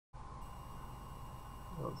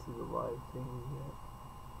don't see the live thing yet.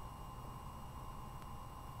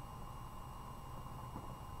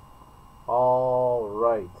 All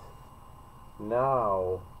right.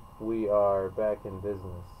 Now we are back in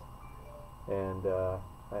business. And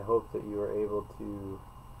I hope that you are able to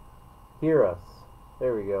hear us.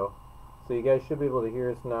 There we go. So you guys should be able to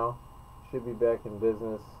hear us now. Should be back in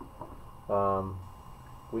business.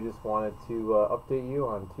 We just wanted to update you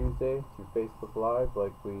on Tuesday through Facebook Live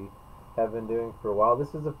like we have been doing for a while.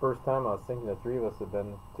 This is the first time I was thinking the three of us have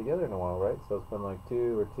been together in a while, right? So it's been like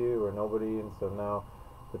two or nobody, and so now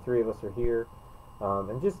the three of us are here.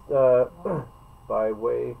 And just by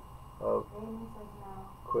way of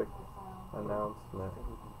quick announcement.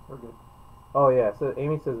 We're good. Oh yeah, so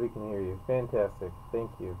Amy says we can hear you. Fantastic.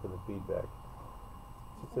 Thank you for the feedback.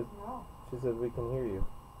 She says we can hear you.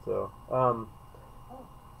 So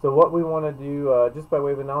so what we want to do, just by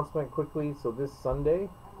way of announcement quickly, so this Sunday,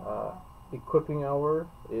 Equipping Hour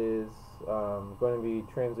is going to be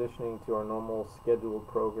transitioning to our normal scheduled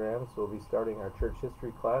program. So we'll be starting our church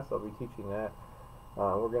history class. I'll be teaching that.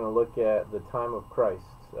 We're going to look at the time of Christ,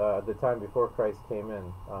 the time before Christ came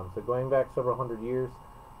in. So going back several hundred years,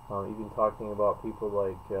 even talking about people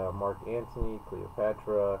like Mark Antony,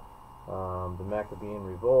 Cleopatra, the Maccabean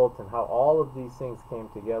Revolt, and how all of these things came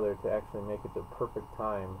together to actually make it the perfect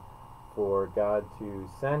time for God to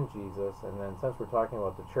send Jesus. And then since we're talking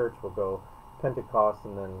about the church, we'll go Pentecost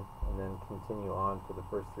and then continue on for the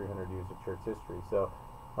first 300 years of church history. So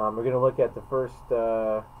we're going to look at the first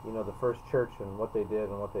the first church and what they did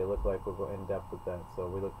and what they looked like. We'll go in depth with that. So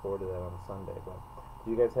we look forward to that on Sunday. But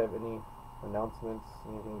do you guys have any announcements?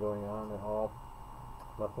 Anything going on at all?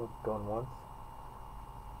 Nothing? Going once?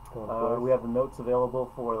 We have the notes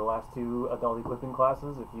available for the last two adult equipping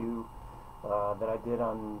classes. If you that I did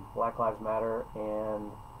on Black Lives Matter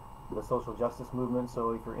and the social justice movement.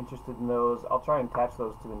 So if you're interested in those, I'll try and attach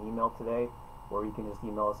those to an email today, or you can just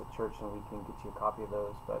email us at church and we can get you a copy of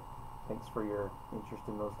those. But thanks for your interest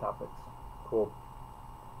in those topics. Cool.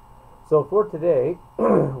 So for today,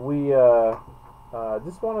 we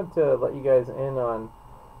just wanted to let you guys in on,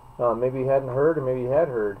 maybe you hadn't heard or maybe you had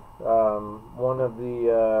heard, one of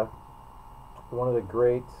the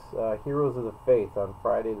great heroes of the faith on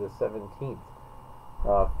Friday the 17th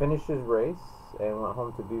finished his race and went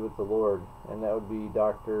home to be with the Lord, and that would be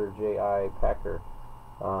Dr. J.I. Packer.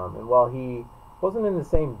 And while he wasn't in the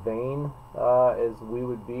same vein as we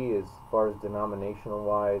would be as far as denominational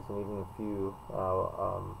wise and even a few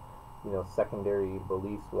secondary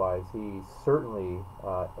beliefs wise, he certainly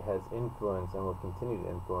has influenced and will continue to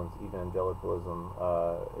influence evangelicalism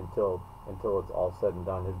until it's all said and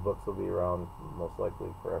done. His books will be around most likely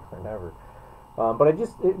forever and ever. But if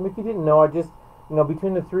you didn't know,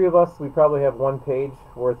 between the three of us, we probably have one page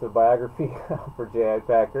worth of biography for J.I.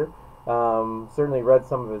 Packer. Certainly read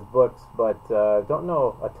some of his books, but don't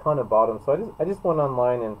know a ton about him. So I just went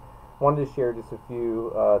online and wanted to share just a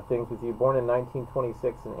few things with you. Born in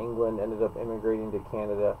 1926 in England, ended up immigrating to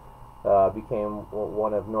Canada, became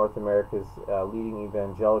one of North America's leading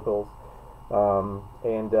evangelicals.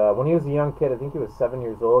 And when he was a young kid, I think he was 7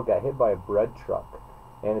 years old, got hit by a bread truck.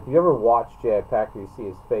 And if you ever watch J.I. Packer, you see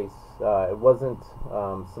his face. It wasn't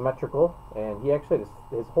symmetrical, and he actually,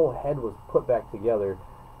 his whole head was put back together.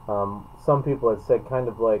 Some people had said kind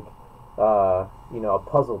of like,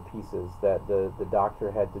 puzzle pieces that the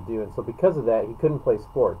doctor had to do. And so because of that, he couldn't play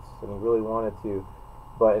sports, and he really wanted to.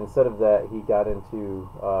 But instead of that, he got into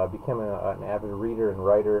becoming an avid reader and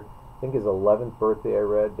writer. I think his 11th birthday, I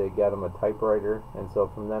read, they got him a typewriter. And so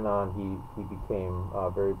from then on, he became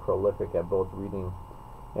very prolific at both reading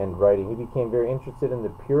and writing. He became very interested in the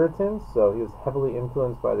Puritans, so he was heavily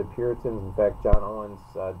influenced by the Puritans. In fact, John Owen's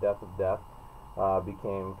Death of Death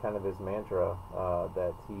became kind of his mantra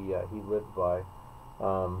that he lived by.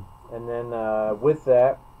 And then with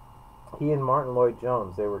that, he and Martin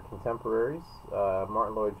Lloyd-Jones, they were contemporaries.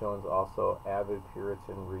 Martin Lloyd-Jones also avid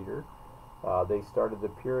Puritan reader. They started the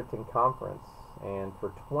Puritan Conference, and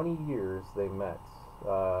for 20 years they met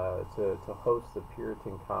to host the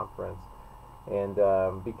Puritan Conference. And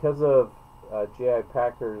because of J.I.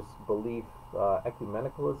 Packer's belief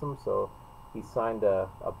ecumenicalism, so he signed a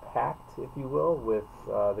pact, if you will, with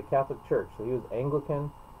the Catholic Church. So he was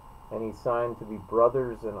Anglican, and he signed to be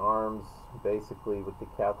brothers in arms, basically, with the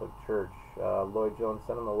Catholic Church. Lloyd-Jones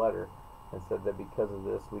sent him a letter and said that because of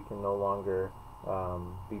this, we can no longer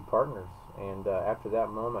be partners. And after that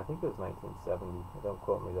moment, I think it was 1970. Don't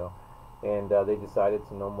quote me though. And they decided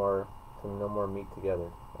to no more meet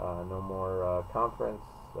together, no more conference.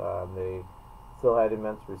 They still had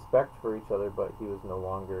immense respect for each other, but he was no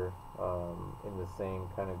longer in the same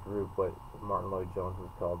kind of group. What Martin Lloyd-Jones was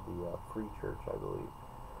called the Free Church, I believe.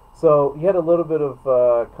 So he had a little bit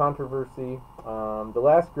of controversy. The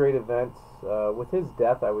last great event with his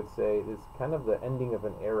death, I would say, is kind of the ending of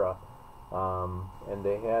an era. And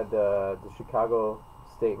they had the Chicago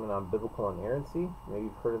Statement on Biblical Inerrancy. Maybe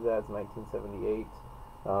you've heard of that. It's 1978.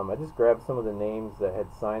 I just grabbed some of the names that had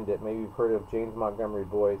signed it. Maybe you've heard of James Montgomery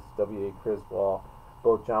Boyce, W.A. Criswell,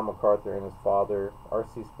 both John MacArthur and his father,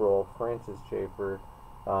 R.C. Sproul, Francis Schaeffer,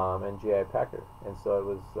 and J.I. Packer. And so it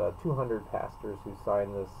was 200 pastors who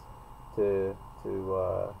signed this to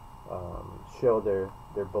show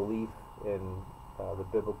their belief in the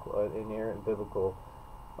biblical, inerrant biblical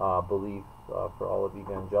belief for all of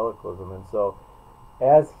evangelicalism. And so,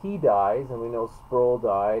 as he dies, and we know Sproul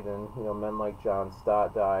died, and men like John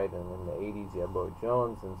Stott died, and in the 80s you had Lloyd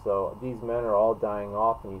Jones, and so these men are all dying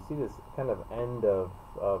off, and you see this kind of end of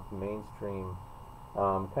mainstream,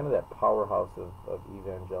 kind of that powerhouse of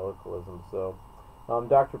evangelicalism. So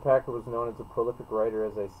Dr. Packer was known as a prolific writer,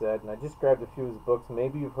 as I said, and I just grabbed a few of his books.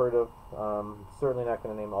 Maybe you've heard of, certainly not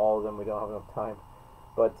going to name all of them, we don't have enough time,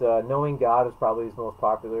 but Knowing God is probably his most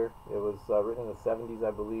popular. It was written in the 70s, I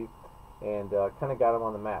believe, and kind of got him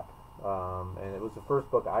on the map. And it was the first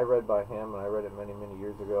book I read by him, and I read it many, many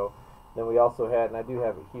years ago. Then we also had, and I do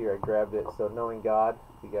have it here, I grabbed it, so Knowing God,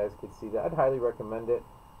 if you guys could see that. I'd highly recommend it.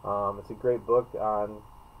 It's a great book on,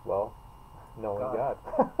 well, knowing God.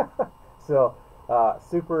 So,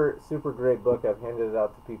 super, super great book. I've handed it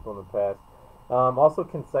out to people in the past. Also,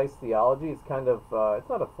 Concise Theology. It's kind of, it's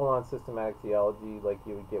not a full-on systematic theology like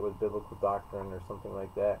you would get with biblical doctrine or something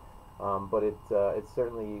like that. But it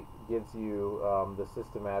certainly gives you the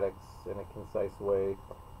systematics in a concise way.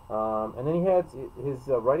 And then he had his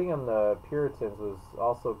writing on the Puritans was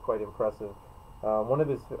also quite impressive. One of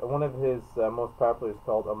his most popular is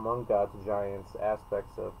called Among God's Giants: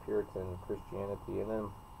 Aspects of Puritan Christianity. And then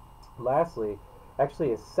lastly, actually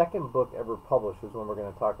his second book ever published is one we're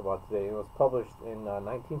going to talk about today. It was published in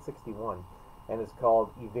 1961. And it's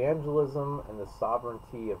called Evangelism and the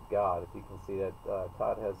Sovereignty of God. If you can see that,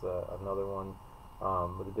 Todd has another one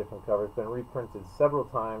with a different cover. It's been reprinted several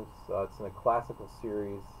times. It's in a classical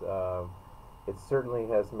series. It certainly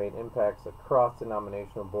has made impacts across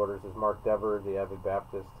denominational borders, as Mark Dever, the avid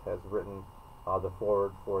Baptist, has written the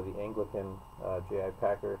foreword for the Anglican J.I.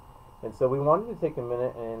 Packer. And so we wanted to take a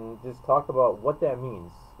minute and just talk about what that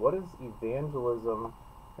means. What does evangelism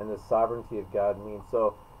and the sovereignty of God mean?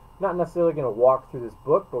 So, not necessarily going to walk through this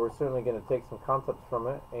book, but we're certainly going to take some concepts from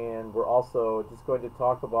it, and we're also just going to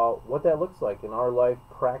talk about what that looks like in our life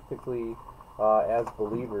practically as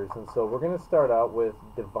believers. And so we're going to start out with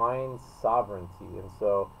divine sovereignty. And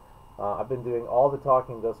so I've been doing all the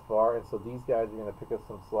talking thus far, and so these guys are going to pick up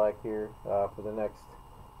some slack here for the next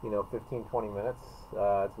 15, 20 minutes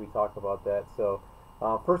as we talk about that. So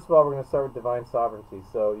first of all, we're going to start with divine sovereignty.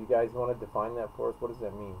 So you guys want to define that for us? What does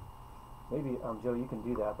that mean? Maybe, Joe, you can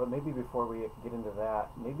do that, but maybe before we get into that,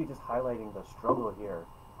 maybe just highlighting the struggle here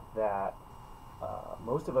that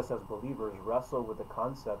most of us as believers wrestle with the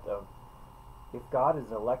concept of, if God is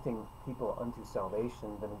electing people unto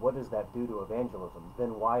salvation, then what does that do to evangelism?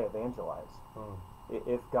 Then why evangelize?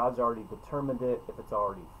 If God's already determined it, if it's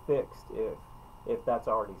already fixed, if that's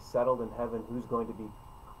already settled in heaven, who's going to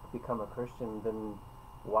become a Christian, then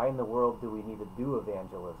why in the world do we need to do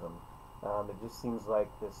evangelism? It just seems like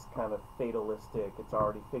this kind of fatalistic, it's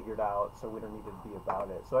already figured out, so we don't need to be about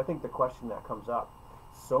it. So I think the question that comes up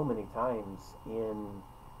so many times in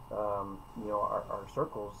our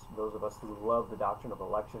circles, those of us who love the doctrine of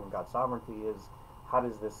election and God's sovereignty, is how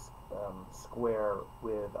does this square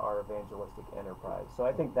with our evangelistic enterprise? So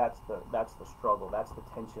I think that's the struggle, that's the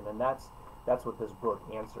tension, and that's what this book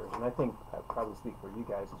answers. And I think I probably speak for you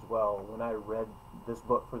guys as well. When I read this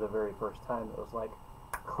book for the very first time, it was like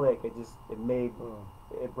click.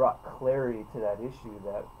 It brought clarity to that issue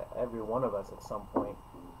that every one of us at some point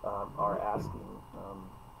are asking.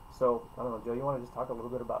 So I don't know, Joe, you want to just talk a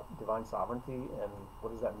little bit about divine sovereignty and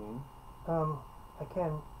what does that mean? I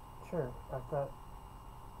can, sure. I thought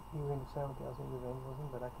you were into sovereignty, I was into evangelism,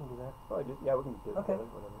 but I can do that. Oh, yeah, we can do it okay. together.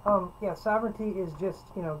 Whatever. Yeah, sovereignty is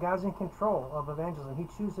just, God's in control of evangelism. He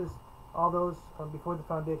chooses all those before the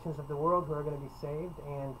foundations of the world who are going to be saved,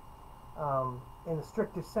 and in the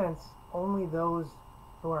strictest sense, only those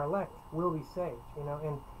who are elect will be saved.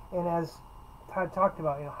 And as Todd talked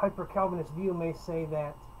about, hyper-Calvinist view may say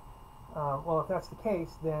that, well, if that's the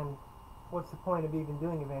case, then what's the point of even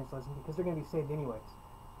doing evangelism? Because they're going to be saved anyways.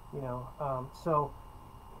 So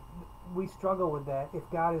we struggle with that. If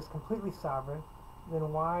God is completely sovereign,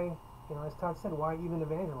 then why, as Todd said, why even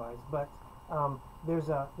evangelize? But there's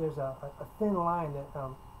a thin line that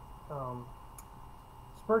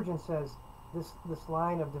Spurgeon says, this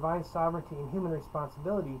line of divine sovereignty and human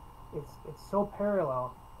responsibility, it's so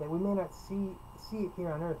parallel that we may not see it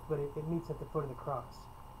here on earth, but it meets at the foot of the cross.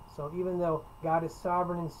 So even though God is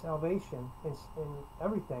sovereign in salvation, in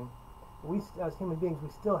everything, we as human beings, we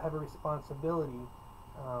still have a responsibility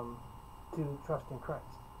to trust in Christ.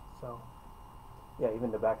 So yeah,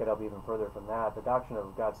 even to back it up even further from that, the doctrine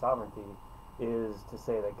of God's sovereignty is to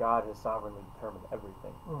say that God has sovereignly determined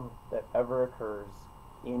everything that ever occurs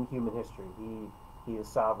in human history. He is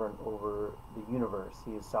sovereign over the universe.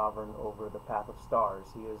 He is sovereign over the path of stars.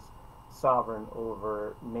 He is sovereign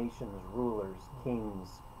over nations, rulers,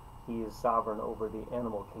 kings. He is sovereign over the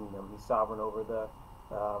animal kingdom. He's sovereign over the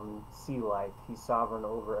sea life. He's sovereign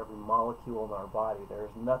over every molecule in our body. There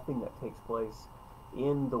is nothing that takes place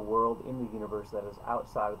in the world, in the universe, that is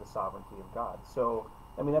outside of the sovereignty of God. So,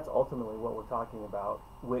 I mean, that's ultimately what we're talking about,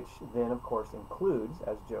 which then, of course, includes,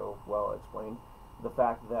 as Joe well explained, the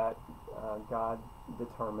fact that God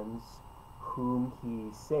determines whom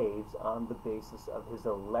he saves on the basis of his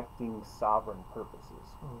electing sovereign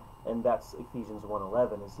purposes. And that's Ephesians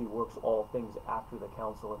 1:11, as he works all things after the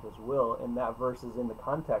counsel of his will, and that verse is in the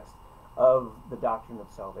context of the doctrine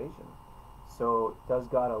of salvation. So does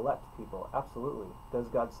God elect people? Absolutely. Does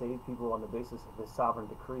God save people on the basis of his sovereign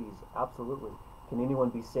decrees? Absolutely. Can anyone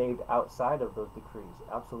be saved outside of those decrees?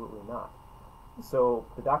 Absolutely not. So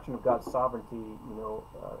the doctrine of God's sovereignty,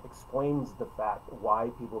 explains the fact why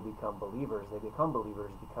people become believers. They become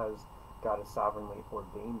believers because God has sovereignly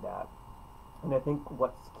ordained that. And I think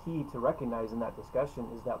what's key to recognize in that discussion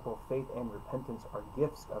is that both faith and repentance are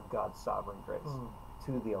gifts of God's sovereign grace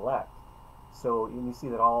to the elect. So you see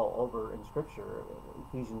that all over in Scripture.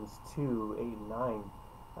 Ephesians 2:8 and 9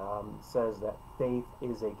 says that faith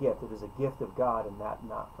is a gift. It is a gift of God, and that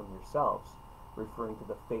not from yourselves, referring to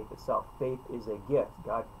the faith itself. Faith is a gift.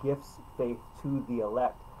 God gifts faith to the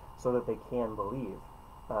elect so that they can believe.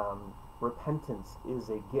 Repentance is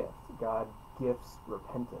a gift. God gifts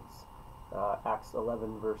repentance. Acts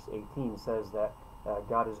 11 verse 18 says that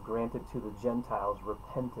God has granted to the Gentiles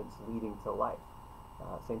repentance leading to life.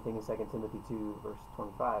 Same thing in 2 Timothy 2 verse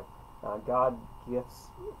 25. God gifts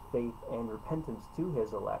faith and repentance to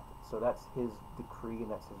his elect. So that's his decree and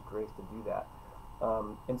that's his grace to do that.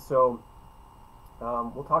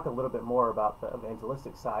 We'll talk a little bit more about the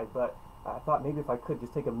evangelistic side, but I thought maybe if I could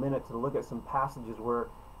just take a minute to look at some passages where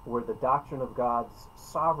the doctrine of God's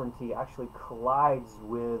sovereignty actually collides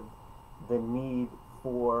with the need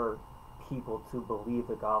for people to believe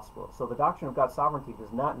the gospel. So the doctrine of God's sovereignty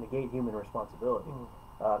does not negate human responsibility.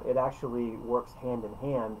 It actually works hand in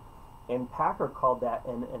hand, and Packer called that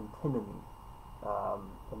an antinomy.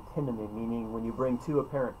 Antinomy meaning when you bring two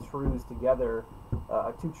apparent truths together,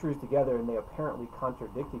 and they apparently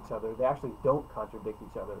contradict each other, they actually don't contradict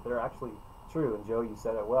each other. They're actually true. And Joe, you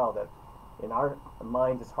said it well, that in our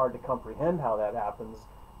mind it's hard to comprehend how that happens,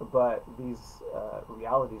 but these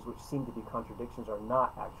realities which seem to be contradictions are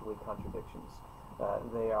not actually contradictions.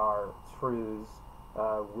 They are truths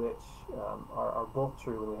which are both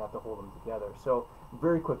true, and we have to hold them together. So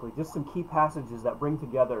very quickly, just some key passages that bring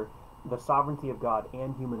together the sovereignty of God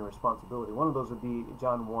and human responsibility. One of those would be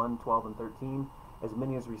John 1:12 and 13. As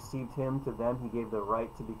many as received him, to them he gave the right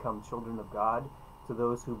to become children of God, to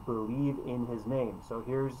those who believe in his name. So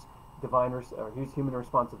here's here's human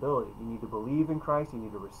responsibility. You need to believe in Christ, you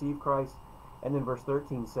need to receive Christ. And then verse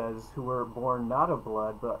 13 says, who were born not of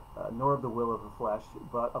blood, but nor of the will of the flesh,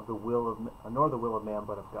 but of the will of nor the will of man,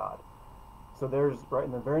 but of God. So there's right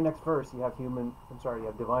in the very next verse you have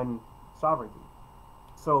divine sovereignty.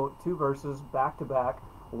 So two verses back to back,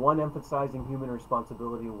 one emphasizing human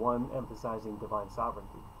responsibility, one emphasizing divine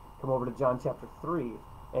sovereignty. Come over to John chapter 3,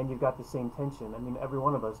 and you've got the same tension. I mean, every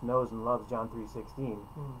one of us knows and loves John 3:16.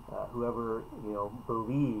 Whoever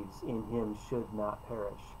believes in him should not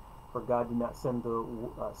perish. For God did not send the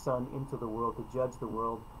Son into the world to judge the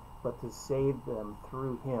world, but to save them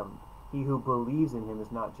through him. He who believes in him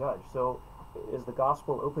is not judged. So is the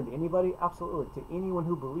gospel open to anybody? Absolutely. To anyone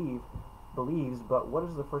who believes, but what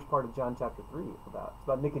is the first part of John chapter 3 about? It's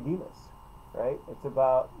about Nicodemus, right? It's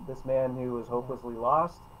about this man who was hopelessly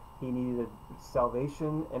lost. He needed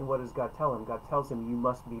salvation, and what does God tell him? God tells him, you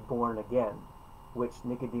must be born again, which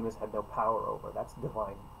Nicodemus had no power over. That's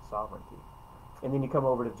divine sovereignty. And then you come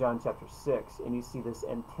over to John chapter 6, and you see this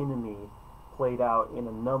antinomy played out in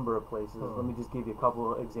a number of places. Let me just give you a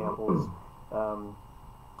couple of examples.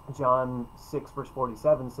 John 6 verse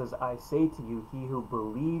 47 says, I say to you, he who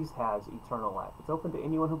believes has eternal life. It's open to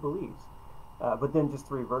anyone who believes. But then just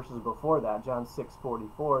 3 verses before that, John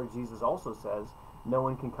 6:44, Jesus also says, no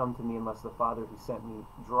one can come to me unless the Father who sent me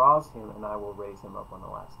draws him, and I will raise him up on the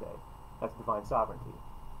last day. That's divine sovereignty.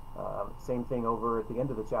 Same thing over at the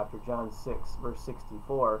end of the chapter, John 6, verse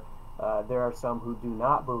 64. There are some who do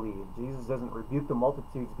not believe. Jesus doesn't rebuke the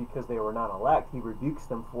multitudes because they were not elect. He rebukes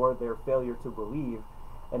them for their failure to believe.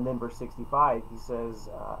 And then verse 65, he says,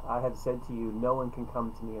 I have said to you, no one can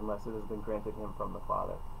come to me unless it has been granted him from the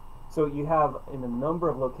Father. So you have, in a number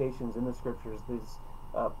of locations in the Scriptures, these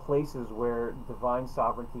places where divine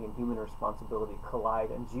sovereignty and human responsibility collide,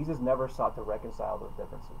 and Jesus never sought to reconcile those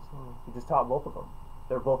differences. He just taught both of them.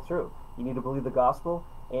 They're both true. You need to believe the gospel,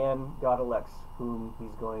 and God elects whom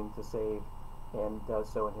he's going to save, and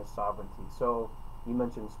does so in his sovereignty. So you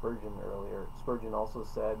mentioned Spurgeon earlier. Spurgeon also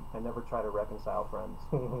said, I never try to reconcile friends.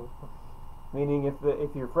 Meaning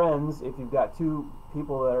if you're friends, if you've got two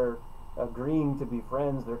people that are agreeing to be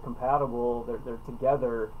friends, they're compatible, they're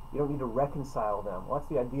together, you don't need to reconcile them. Well,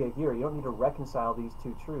 that's the idea here. You don't need to reconcile these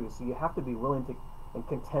two truths. So you have to be willing to and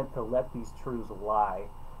content to let these truths lie,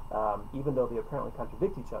 even though they apparently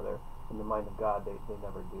contradict each other. In the mind of God, they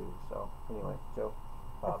never do. So anyway, Joe,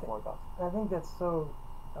 more thoughts? I think that's so.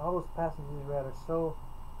 All those passages you read are so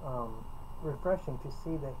refreshing to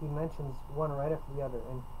see that he mentions one right after the other.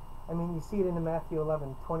 And I mean, you see it in Matthew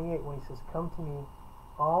 11:28 when he says, "Come to me,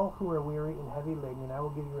 all who are weary and heavy laden, and I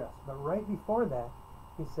will give you rest." But right before that,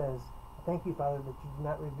 he says, "Thank you, Father, that you did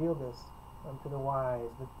not reveal this to the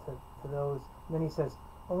wise, but to those." And then he says,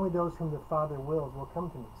 "Only those whom the Father wills will come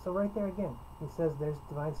to me." So right there again, he says there's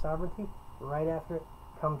divine sovereignty. Right after it,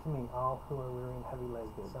 "Come to me, all who are weary and heavy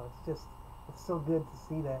laden." So it's so good to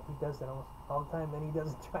see that he does that almost all the time, and he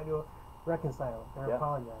doesn't try to reconcile or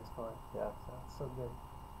apologize for it. Yeah. So it's so good.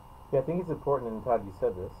 Yeah, I think it's important, and Todd, you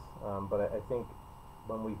said this, but I think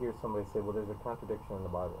when we hear somebody say, well, there's a contradiction in the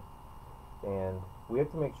Bible, and we have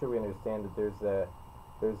to make sure we understand that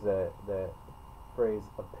there's that phrase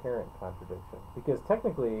apparent contradiction, because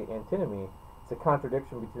technically antinomy is a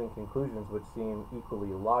contradiction between conclusions which seem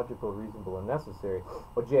equally logical, reasonable, and necessary.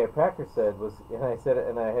 What J.I. Packer said was, and I said it,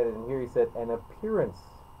 and I had it in here, he said an appearance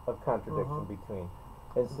of contradiction between.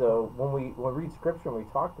 And so when we read scripture and we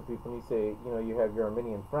talk to people and you say, you have your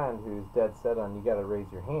Arminian friend who's dead set on you got to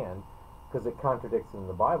raise your hand because it contradicts in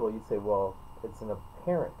the Bible, you'd say, well, it's an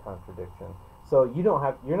apparent contradiction. So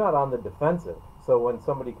you're not on the defensive. So when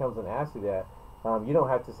somebody comes and asks you that, you don't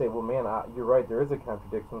have to say, well, man, you're right, there is a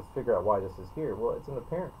contradiction. Let's figure out why this is here. Well, it's an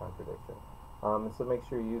apparent contradiction. And so make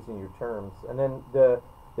sure you're using your terms. And then the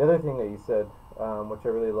other thing that you said, which I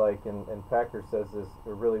really like, and Packer says this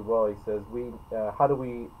really well, he says, how do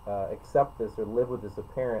we accept this or live with this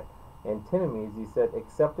apparent antinomies? He said,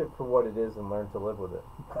 accept it for what it is and learn to live with it.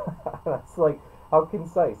 That's like, how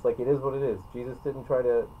concise. Like, it is what it is. Jesus didn't try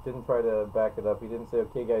to back it up. He didn't say,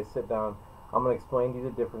 okay, guys, sit down. I'm going to explain to you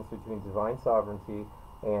the difference between divine sovereignty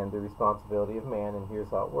and the responsibility of man, and here's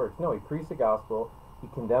how it works. No, he preached the gospel, he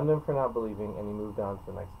condemned them for not believing, and he moved on to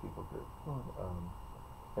the next people group.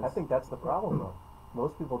 I think that's the problem, though.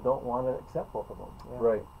 Most people don't want to accept both of them.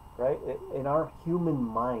 Yeah. Right? In our human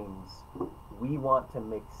minds, we want to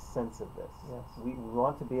make sense of this. Yes. We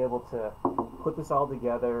want to be able to put this all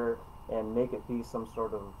together and make it be some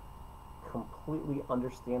sort of completely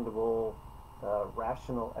understandable,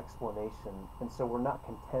 rational explanation. And so we're not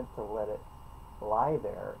content to let it lie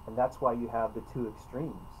there. And that's why you have the two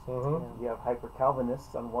extremes. You have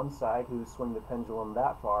hyper-Calvinists on one side who swing the pendulum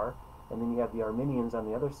that far, and then you have the Arminians on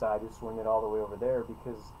the other side who swing it all the way over there,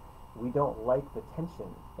 because we don't like the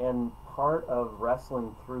tension. And part of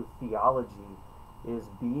wrestling through theology is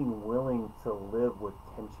being willing to live with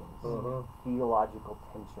tensions, theological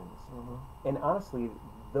tensions. And honestly,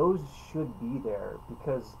 those should be there,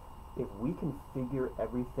 because if we can figure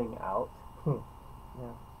everything out,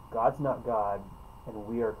 God's not God, and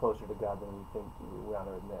we are closer to God than we think we want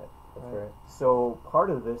to admit. That's right. So part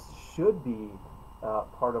of this should be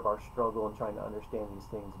part of our struggle in trying to understand these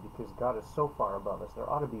things, because God is so far above us. There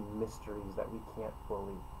ought to be mysteries that we can't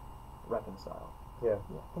fully reconcile. Yeah.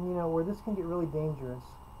 And where this can get really dangerous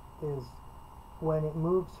is when it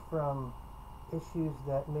moves from issues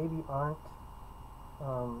that maybe aren't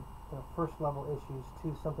first level issues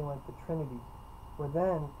to something like the Trinity, where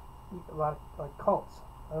then a lot of like cults.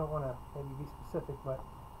 I don't want to maybe be specific, but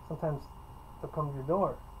sometimes they'll come to your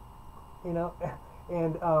door,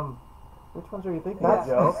 and which ones are you thinking Not of,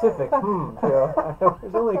 Joe? Specific. Joe.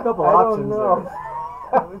 There's only a couple I options don't know. there.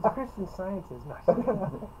 it's Christian Scientists,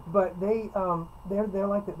 but they're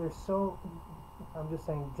like that. They're so. I'm just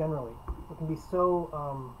saying generally, it can be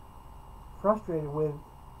so frustrated with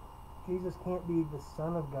Jesus can't be the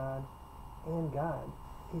Son of God and God.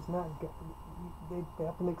 He's not. They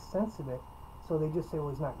have to make sense of it, so they just say, well,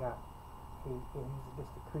 he's not God. He's just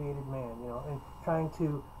a created man, and trying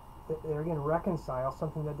to they're going to reconcile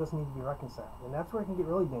something that doesn't need to be reconciled, and that's where it can get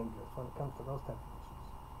really dangerous when it comes to those types of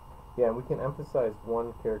issues. Yeah, and we can emphasize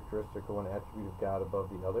one characteristic or one attribute of God above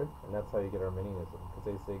the other, and that's how you get Arminianism, because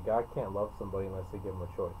they say God can't love somebody unless they give him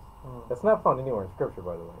a choice. That's not found anywhere in Scripture,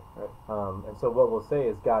 by the way. Right. And so what we'll say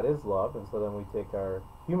is God is love, and so then we take our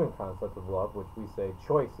human concept of love, which we say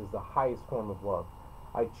choice is the highest form of love.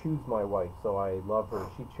 I choose my wife, so I love her.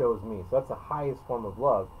 She chose me. So that's the highest form of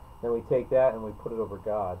love. Then we take that and we put it over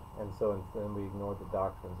God, and so then we ignore the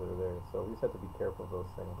doctrines that are there. So we just have to be careful of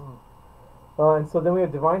those things. And so then we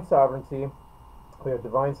have divine sovereignty. We have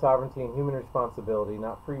divine sovereignty and human responsibility,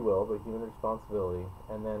 not free will, but human responsibility.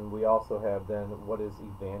 And then we also have then what is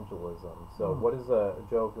evangelism. So what is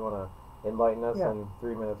Joe, if you want to enlighten us in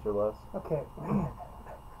 3 minutes or less? Okay.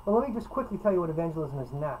 Well, let me just quickly tell you what evangelism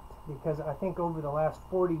is not, because I think over the last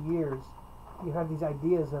 40 years you have these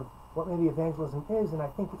ideas of what maybe evangelism is, and I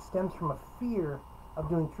think it stems from a fear of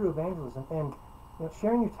doing true evangelism. And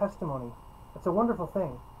sharing your testimony, that's a wonderful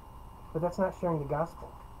thing, but that's not sharing the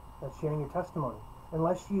gospel. That's sharing your testimony.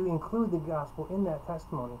 Unless you include the gospel in that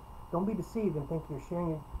testimony, don't be deceived and think you're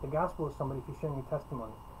sharing the gospel with somebody if you're sharing your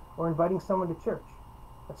testimony. Or inviting someone to church.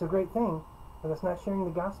 That's a great thing, but that's not sharing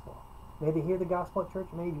the gospel. May they hear the gospel at church?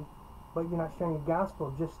 Maybe. But you're not sharing the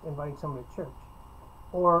gospel, just inviting someone to church.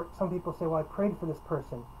 Or some people say, well, I prayed for this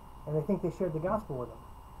person, and they think they shared the gospel with them.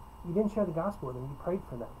 You didn't share the gospel with them, you prayed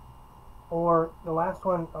for them. Or the last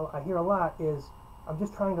one I hear a lot is, I'm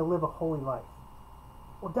just trying to live a holy life.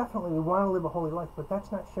 Well, definitely we want to live a holy life, but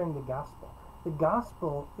that's not sharing the gospel. The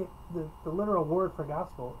gospel, the literal word for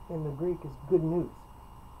gospel in the Greek is good news.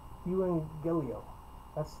 Euangelio.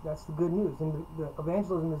 That's the good news. And the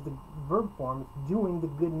evangelism is the verb form. It's doing the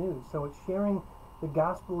good news. So it's sharing the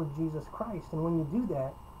gospel of Jesus Christ. And when you do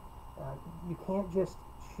that, you can't just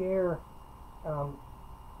share,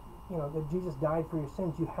 that Jesus died for your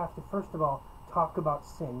sins. You have to, first of all, talk about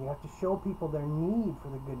sin. You have to show people their need for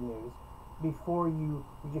the good news before you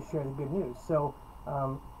just share the good news. So,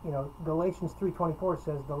 Galatians 3:24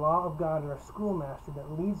 says, the law of God is our schoolmaster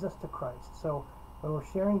that leads us to Christ. So when we're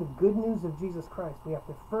sharing the good news of Jesus Christ, we have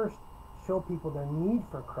to first show people their need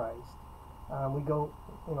for Christ. We go,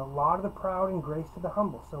 law to the proud and grace to the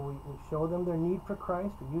humble. So we show them their need for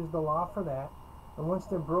Christ. We use the law for that. And once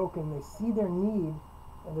they're broken, they see their need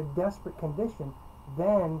and their desperate condition,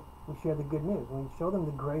 then we share the good news. We show them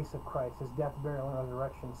the grace of Christ, his death, burial, and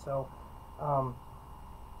resurrection. So,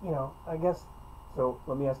 I guess... So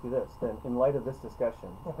let me ask you this, then. In light of this discussion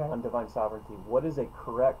on divine sovereignty, what is a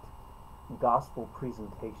correct gospel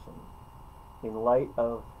presentation in light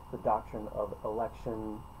of the doctrine of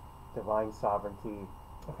election, divine sovereignty?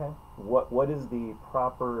 What is the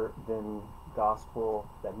proper then gospel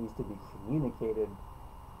that needs to be communicated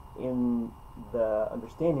in the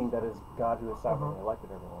understanding that is God who has sovereignly elected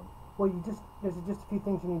everyone? Well, there's just a few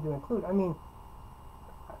things you need to include. I mean,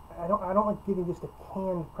 I don't like giving just a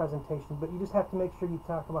canned presentation, but you just have to make sure you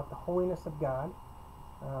talk about the holiness of God,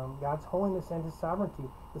 God's holiness and his sovereignty,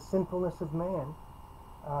 the sinfulness of man,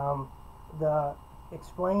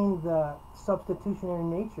 explain the substitutionary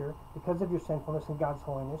nature because of your sinfulness and God's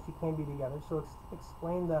holiness. You can't be together. So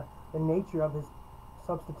explain the nature of his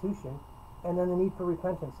substitution, and then the need for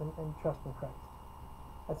repentance and trust in Christ.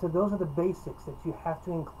 And so those are the basics that you have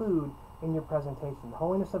to include in your presentation. The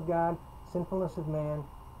holiness of God, sinfulness of man,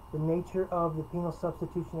 the nature of the penal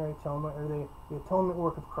substitutionary atonement, or the atonement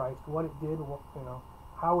work of Christ, what it did,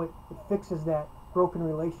 how it fixes that broken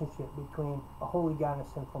relationship between a holy God and a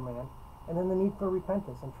sinful man, and then the need for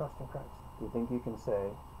repentance and trust in Christ. Do you think you can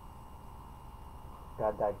say,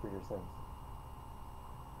 God died for your sins?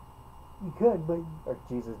 You could, but... Or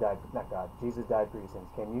Jesus died, not God, Jesus died for your sins.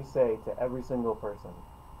 Can you say to every single person,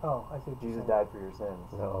 I see Jesus died for your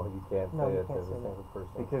sins? No, you can't say it to every single person.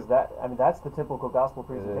 Because that's the typical gospel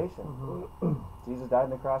presentation. Jesus died on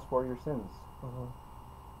the cross for your sins.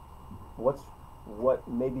 What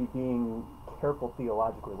maybe being careful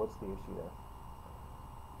theologically, what's the issue there?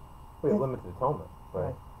 We have limited atonement,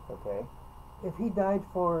 right? Okay. If he died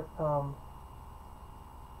for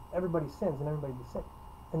everybody's sins, then everybody be saved.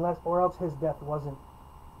 Or else his death wasn't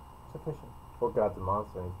sufficient. Or God's a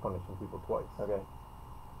monster and he's punishing people twice. Okay.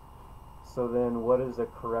 So then what is a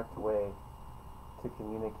correct way to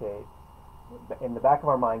communicate in the back of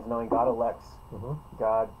our minds, knowing God elects,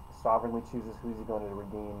 God sovereignly chooses who he's going to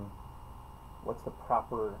redeem? What's the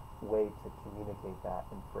proper way to communicate that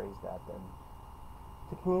and phrase that then?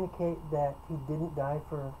 To communicate that he didn't die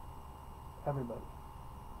for everybody,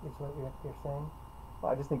 is what you're saying?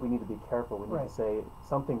 Well, I just think we need to be careful. We need to say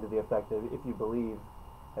something to the effect of, if you believe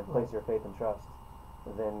and place your faith and trust,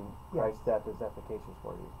 then Christ's death is efficacious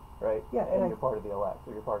for you. right? Yeah, and and you're part of the elect,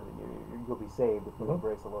 or you're part of the you'll be saved if you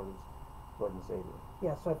embrace the Lord as Lord and Savior.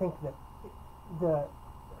 Yeah, so I think that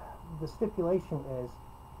the stipulation is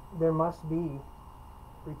there must be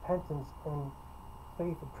repentance and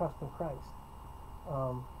faith and trust in Christ,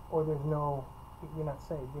 or there's no, you're not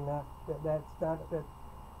saved. You're not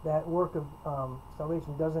that work of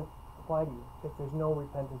salvation doesn't apply to you if there's no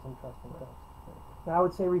repentance and trust in Christ. Now, I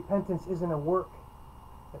would say repentance isn't a work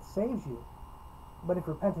that saves you, but if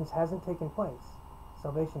repentance hasn't taken place,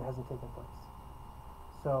 salvation hasn't taken place.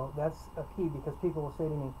 So that's a key, because people will say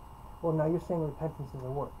to me, well, now you're saying repentance is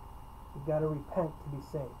a work. You've got to repent to be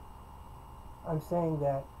saved. I'm saying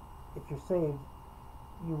that if you're saved,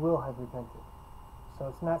 you will have repented. So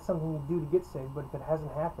it's not something you do to get saved, but if it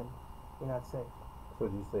hasn't happened, you're not saved. So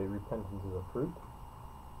would you say repentance is a fruit?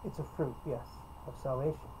 It's a fruit, yes, of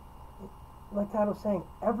salvation. Like Todd was saying,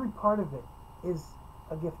 every part of it is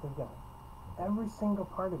a gift of God. Every single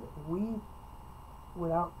part of it. We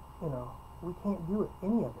can't do it,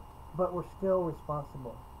 any of it, but we're still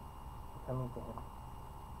responsible for coming to Him.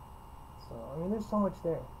 So, I mean, there's so much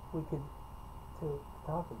there we could to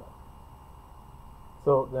talk about.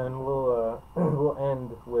 So then we'll we'll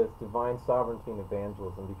end with divine sovereignty and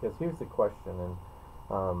evangelism, because here's the question, and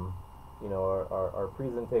our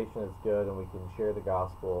presentation is good, and we can share the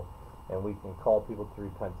gospel, and we can call people to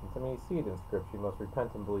repentance. I mean, you see it in Scripture. You must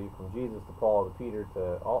repent and believe, from Jesus to Paul to Peter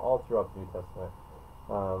to all throughout the New Testament.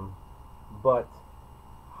 But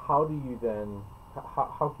how do you then?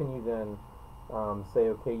 How can you then say,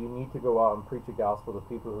 okay, you need to go out and preach a gospel to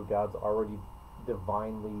people who God's already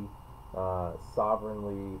divinely,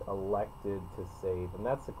 sovereignly elected to save? And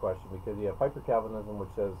that's the question, because you have Hyper-Calvinism,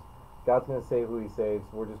 which says God's going to save who He saves,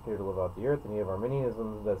 we're just here to live out the earth, and you have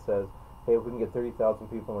Arminianism that says, hey, if we can get 30,000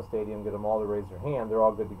 people in a stadium, get them all to raise their hand, they're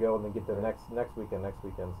all good to go, and then get there next weekend.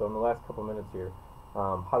 So in the last couple minutes here,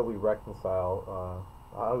 how do we reconcile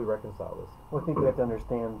this? Well, I think we have to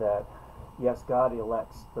understand that, yes, God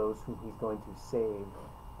elects those whom He's going to save,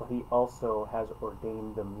 but He also has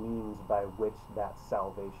ordained the means by which that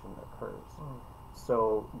salvation occurs.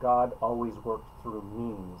 So God always worked through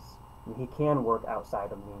means. And He can work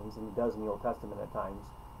outside of means, and He does in the Old Testament at times.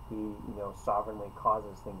 He, sovereignly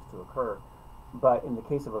causes things to occur. But in the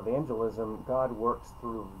case of evangelism, God works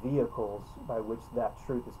through vehicles by which that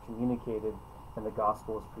truth is communicated and the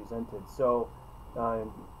gospel is presented. So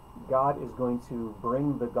God is going to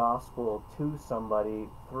bring the gospel to somebody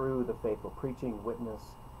through the faithful preaching, witness,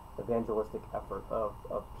 evangelistic effort of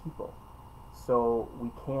people. So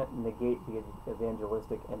we can't negate the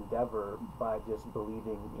evangelistic endeavor by just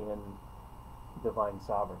believing in divine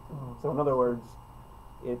sovereignty. So in other words,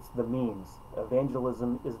 it's the means.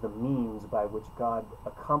 Evangelism is the means by which God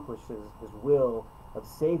accomplishes His will of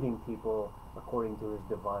saving people according to His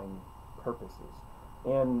divine purposes.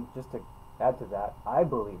 And just to add to that, I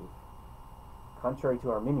believe, contrary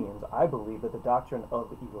to Arminians, I believe that the doctrine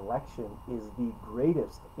of election is the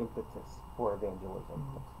greatest impetus for evangelism.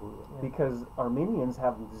 Absolutely. Yeah. Because Arminians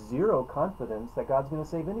have zero confidence that God's going to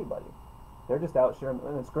save anybody. They're just out sharing,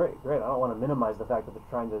 and it's great. I don't want to minimize the fact that they're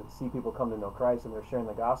trying to see people come to know Christ and they're sharing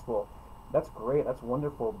the gospel. That's great, that's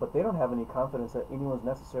wonderful, but they don't have any confidence that anyone's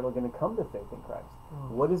necessarily going to come to faith in Christ.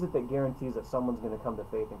 What is it that guarantees that someone's going to come to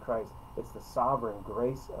faith in Christ? It's the sovereign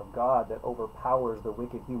grace of God that overpowers the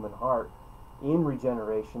wicked human heart in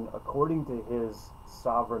regeneration according to His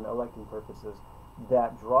sovereign electing purposes,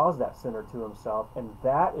 that draws that sinner to Himself, and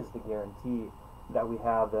that is the guarantee that we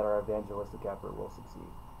have that our evangelistic effort will succeed.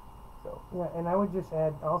 So Yeah, and I would just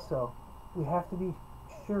add also, we have to be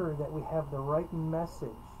sure that we have the right message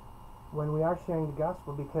when we are sharing the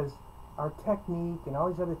gospel, because our technique and all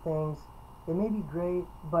these other things, they may be great,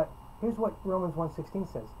 but here's what Romans 1:16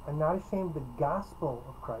 says: I'm not ashamed of the gospel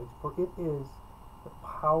of Christ, for it is the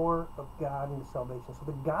power of God into salvation. So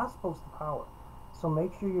the gospel's the power. So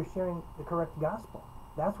make sure you're sharing the correct gospel.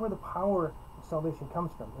 That's where the power of salvation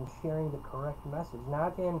comes from, in sharing the correct message,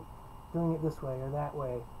 not in doing it this way or that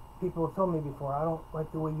way. People have told me before, I don't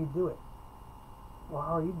like the way you do it. Well,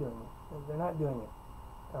 how are you doing it? They're not doing it.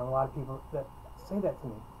 And a lot of people that say that to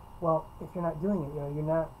me. Well, if you're not doing it, you're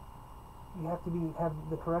not. You have to have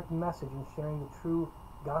the correct message and sharing the true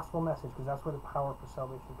gospel message, because that's where the power for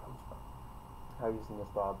salvation comes from. how have you seen this,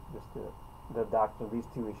 Bob? Just the doctrine, these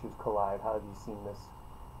two issues collide. How have you seen this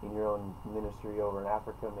in your own ministry over in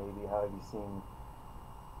Africa, maybe? How have you seen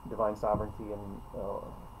divine sovereignty and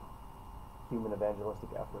human evangelistic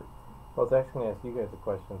effort? Well, I was actually going to ask you guys a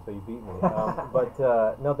question, so you beat me. But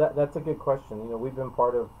no, that's a good question. You know, we've been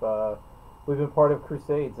part of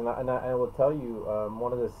crusades, and I will tell you,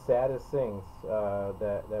 one of the saddest things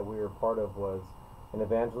that we were part of was an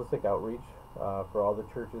evangelistic outreach for all the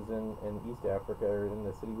churches in East Africa or in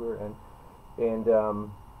the city we were in. And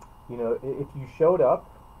you know, if you showed up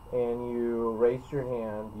and you raised your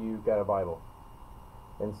hand, you got a Bible.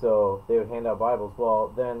 And so they would hand out Bibles.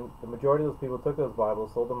 Well, then the majority of those people took those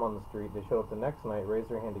Bibles, sold them on the street. They showed up the next night, raised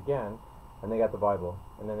their hand again, and they got the Bible.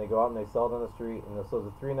 And then they go out and they sell it on the street, and so it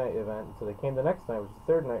was a 3-night event. And so they came the next night, which is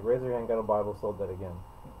the third night, raised their hand, got a Bible, sold that again.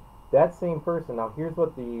 That same person, now here's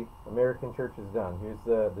what the American church has done. Here's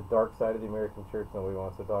the dark side of the American church nobody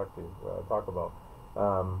wants to talk about.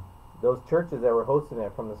 Those churches that were hosting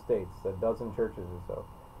that from the States, a dozen churches or so,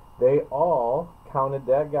 they all counted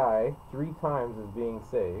that guy 3 times as being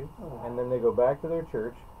saved, and then they go back to their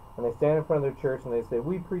church, and they stand in front of their church, and they say,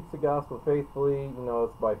 we preach the gospel faithfully, you know,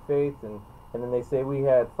 it's by faith, and then they say we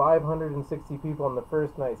had 560 people on the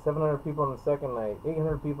first night, 700 people on the second night,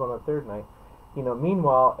 800 people on the third night. You know,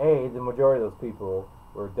 meanwhile, A, the majority of those people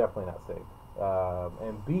were definitely not saved.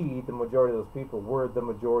 And B, the majority of those people were the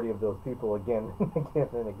majority of those people again and again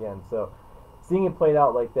and again. So seeing it played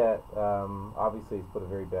out like that, obviously it's put a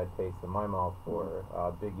very bad taste in my mouth for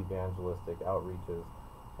big evangelistic outreaches.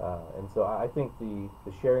 And so I think the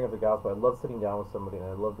sharing of the gospel, I love sitting down with somebody, and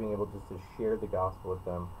I love being able just to share the gospel with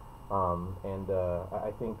them.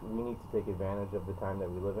 I think we need to take advantage of the time that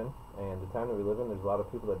we live in. And the time that we live in, there's a lot of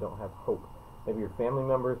people that don't have hope. Maybe your family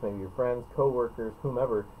members, maybe your friends, co-workers,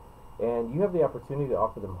 whomever. And you have the opportunity to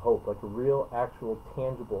offer them hope, like a real, actual,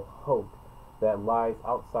 tangible hope that lies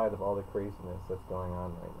outside of all the craziness that's going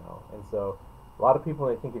on right now. And so a lot of people,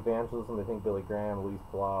 when they think evangelism, they think Billy Graham, Luis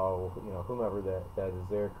Palau, you know, whomever that is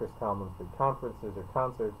there, Chris Tomlin's big conferences or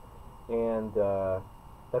concerts. And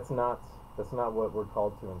that's not what we're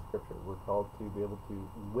called to in Scripture. We're called to be able to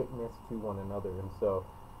witness to one another. And so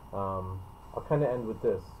I'll kind of end with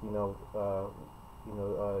this.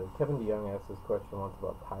 Kevin DeYoung asked this question once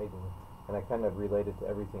about tithing, and I kind of related to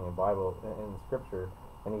everything in Bible and Scripture.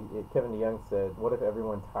 And Kevin DeYoung said, "What if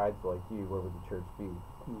everyone tithed like you? Where would the church be?"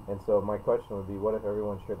 And so my question would be, what if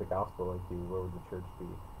everyone shared the gospel like you? Where would the church be?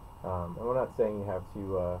 And we're not saying you have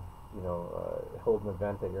to hold an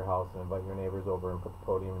event at your house and invite your neighbors over and put the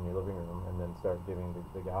podium in your living room and then start giving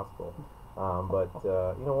the gospel. But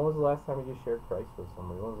when was the last time you just shared Christ with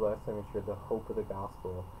somebody? When was the last time you shared the hope of the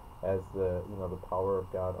gospel as the power of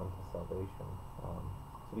God unto salvation?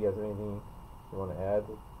 So do you guys have anything you want to add?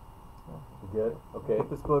 You good? Okay. Get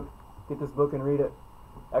this book and read it.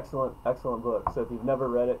 Excellent book. So if you've never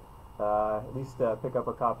read it, at least pick up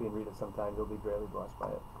a copy and read it sometime. You'll be greatly blessed by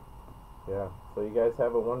it. Yeah. So you guys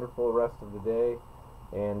have a wonderful rest of the day,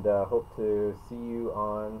 and hope to see you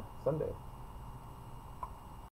on Sunday.